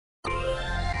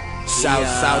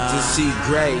South to see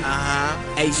gray.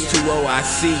 H2O I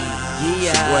see.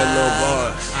 Boy Lil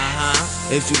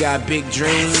B. If you got big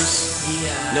dreams,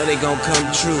 know they gon' come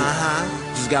true.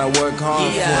 Just gotta work hard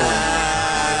for them.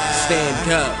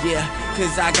 Stand up.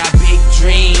 Cause I got big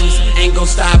dreams, ain't gon'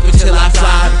 stop until I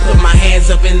fly. Put my hands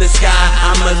up in the sky,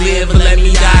 I'ma live and let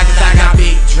me die. Cause I got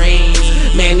big dreams,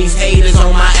 man these haters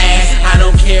on my ass. I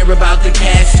don't care about the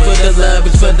cash, for the love,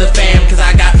 it's for the fam. Cause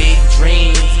I got big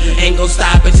dreams, ain't gon'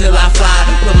 stop until I fly.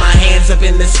 Put my hands up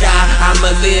in the sky,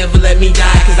 I'ma live and let me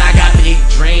die. Cause I got big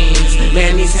dreams,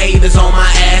 man these haters on my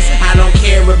ass. I don't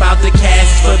care about the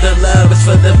cash, for the love, it's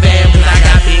for the fam. Cause I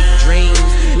got big dreams,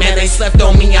 man they slept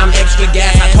on me, I'm extra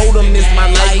gas. I told them this my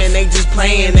life, man they just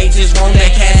playing, they just want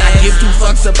that cash. I give two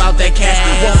fucks about that cash.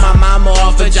 Want my mama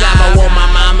off a job, I want my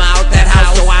mama out that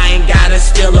house, so I ain't gotta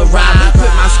still arrive. I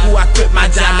quit my school, I quit my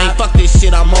job, man fuck this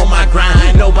shit, I'm on my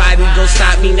grind. Nobody gon'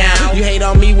 stop me now. You hate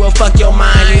on me, well fuck your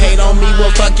mind. You hate on me,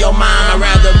 well fuck your mind. I'd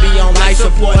rather be on life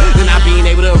support than I being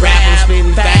able to rap. I'm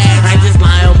spitting facts, I ain't just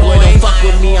lying, boy. Don't fuck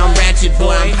with me, I'm ratchet,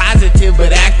 boy. I'm positive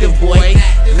but active, boy.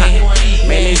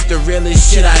 Man, it's the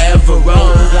realest shit I ever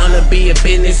wrote. Wanna be a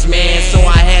businessman, so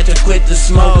I had to quit the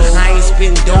smoke. I ain't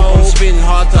spitting dope, I'm spitting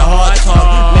heart to heart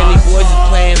talk. Many boys is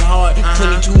playing hard,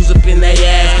 22s up in their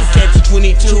ass. Catch a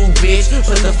 22, bitch,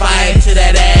 put the fire to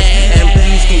that ass. And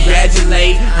please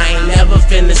congratulate, I ain't never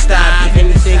finna stop.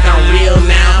 And to think I'm real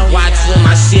now, watch when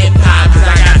my shit pop. Cause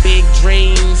I got big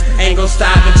dreams, ain't gon'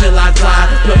 stop until I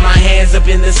fly. Put my hands up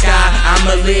in the sky,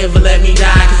 I'ma live and let me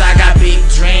die. Cause I got big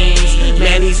dreams,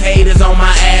 man these haters on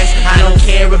my ass. I don't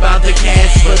care about the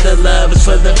cash, for the love, it's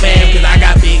for the fam. Cause I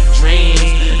got big dreams,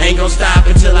 ain't gon' stop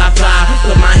until I fly.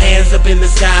 Put my hands up in the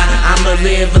sky, I'ma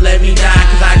live and let me die.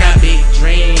 Cause I got big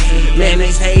dreams, man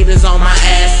these haters on my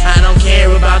ass. I don't care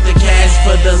about the cash,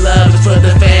 for the love, it's for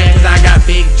the fam. Cause I got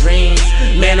big dreams,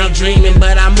 man I'm dreaming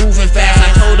but I'm moving fast.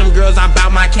 I told them girls I'm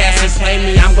about my cash, and play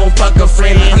me, I'm gon' fuck a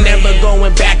friend. I'm never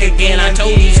going back again. I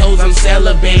told these hoes I'm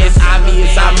celibate, it's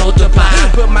obvious I multiply.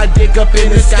 Put my dick up in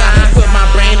the sky, put my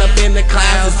brain up in the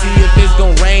clouds to see if it's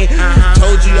gon' rain.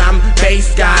 Told you I'm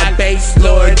bass god, bass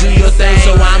lord, do your thing.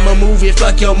 So I'ma move it,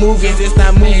 fuck your movies. It's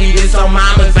not movie, this on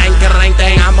mama's. Bankerang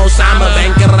thing, I'm Osama.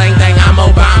 Bankerang thing, I'm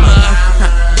Obama.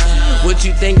 What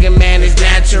you thinking, man, is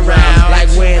natural. Like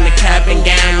wearing the cap and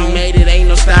gown. You made it, ain't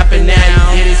no stopping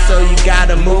now. You did it, so you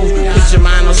gotta move. Put your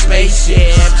mind on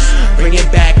spaceships. Bring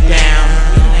it back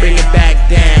down. Bring it back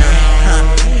down.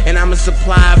 And I'ma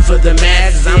supply for the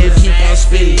masses. I'ma keep on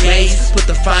spitting bass, put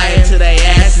the fire to their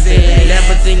asses. And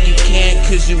never think you can't,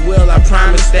 cause you will, I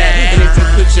promise that. And if you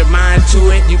put your mind to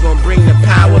it, you gon' bring the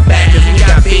power back. Cause we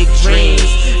got big dreams,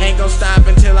 ain't gon' stop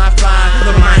until I fly.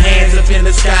 Put my hands up in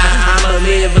the sky, I'ma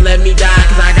live and let me die.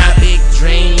 Cause I got big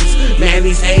dreams, man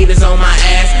these haters on my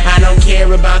ass. I don't care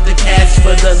about the cash,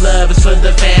 for the love, it's for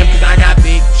the fam. Cause I got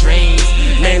big dreams,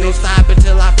 man don't stop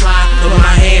until I fly. Put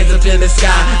my hands up in the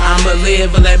sky, I'ma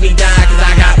live and let me die. Cause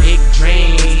I got big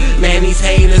dreams, man these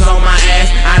haters on my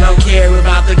ass. I don't care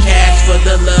about the cash, for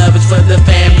the love, it's for the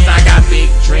fam. Cause I got big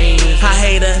dreams. I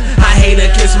hate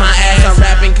her, kiss my ass. I'm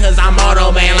rapping cause I'm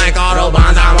auto, man, like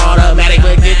Autobahns. I'm automatic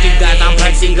with 50 guns, I'm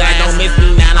plexiglass. Don't miss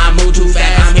me now, I move too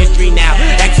fast, I'm history now.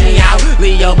 X me out,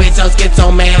 Leo bitch, I'm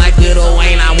schizo man like Lil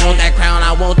Wayne. I want that crown,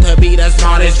 I want to be the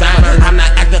smartest rapper. I'm not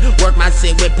actor, work my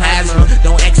shit with plasma.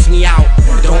 Don't X me out,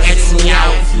 don't X me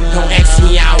out, don't X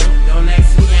me out.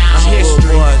 I'm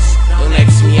history, don't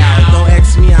X me out, don't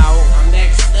X me out.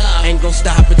 Ain't gon'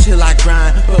 stop until I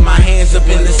grind. Put my hands up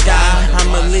in the sky,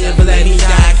 I'ma live and let me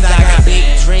die. Cause I got big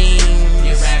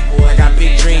dreams, I got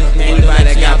big dreams. Anybody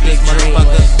that got big dreams, you know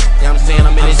what I'm saying,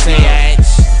 I'm in this age.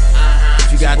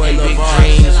 If you got them big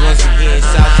dreams, once again,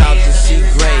 shout out to C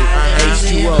Gray,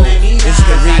 H2O, it's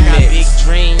the remix.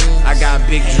 I got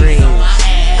big dreams, you know what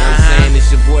I'm saying,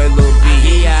 it's your boy Lil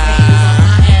B.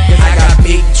 I got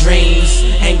big dreams,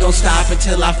 ain't gon' stop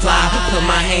until I fly. Put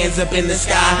my hands up in the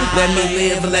sky, let me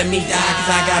live and let me die. Cause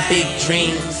I got big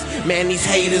dreams, man these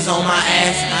haters on my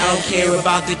ass. I don't care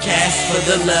about the cash, for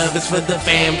the love, it's for the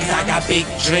fam. Cause I got big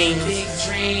dreams,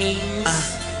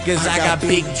 cause I got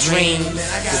big dreams.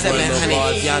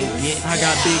 700 young bitch. I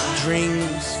got big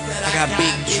dreams, I got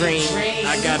big dreams,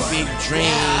 I got big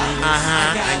dreams.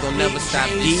 I ain't gon' never stop.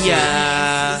 I'm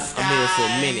here for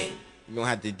a minute, you gon'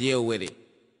 have to deal with it.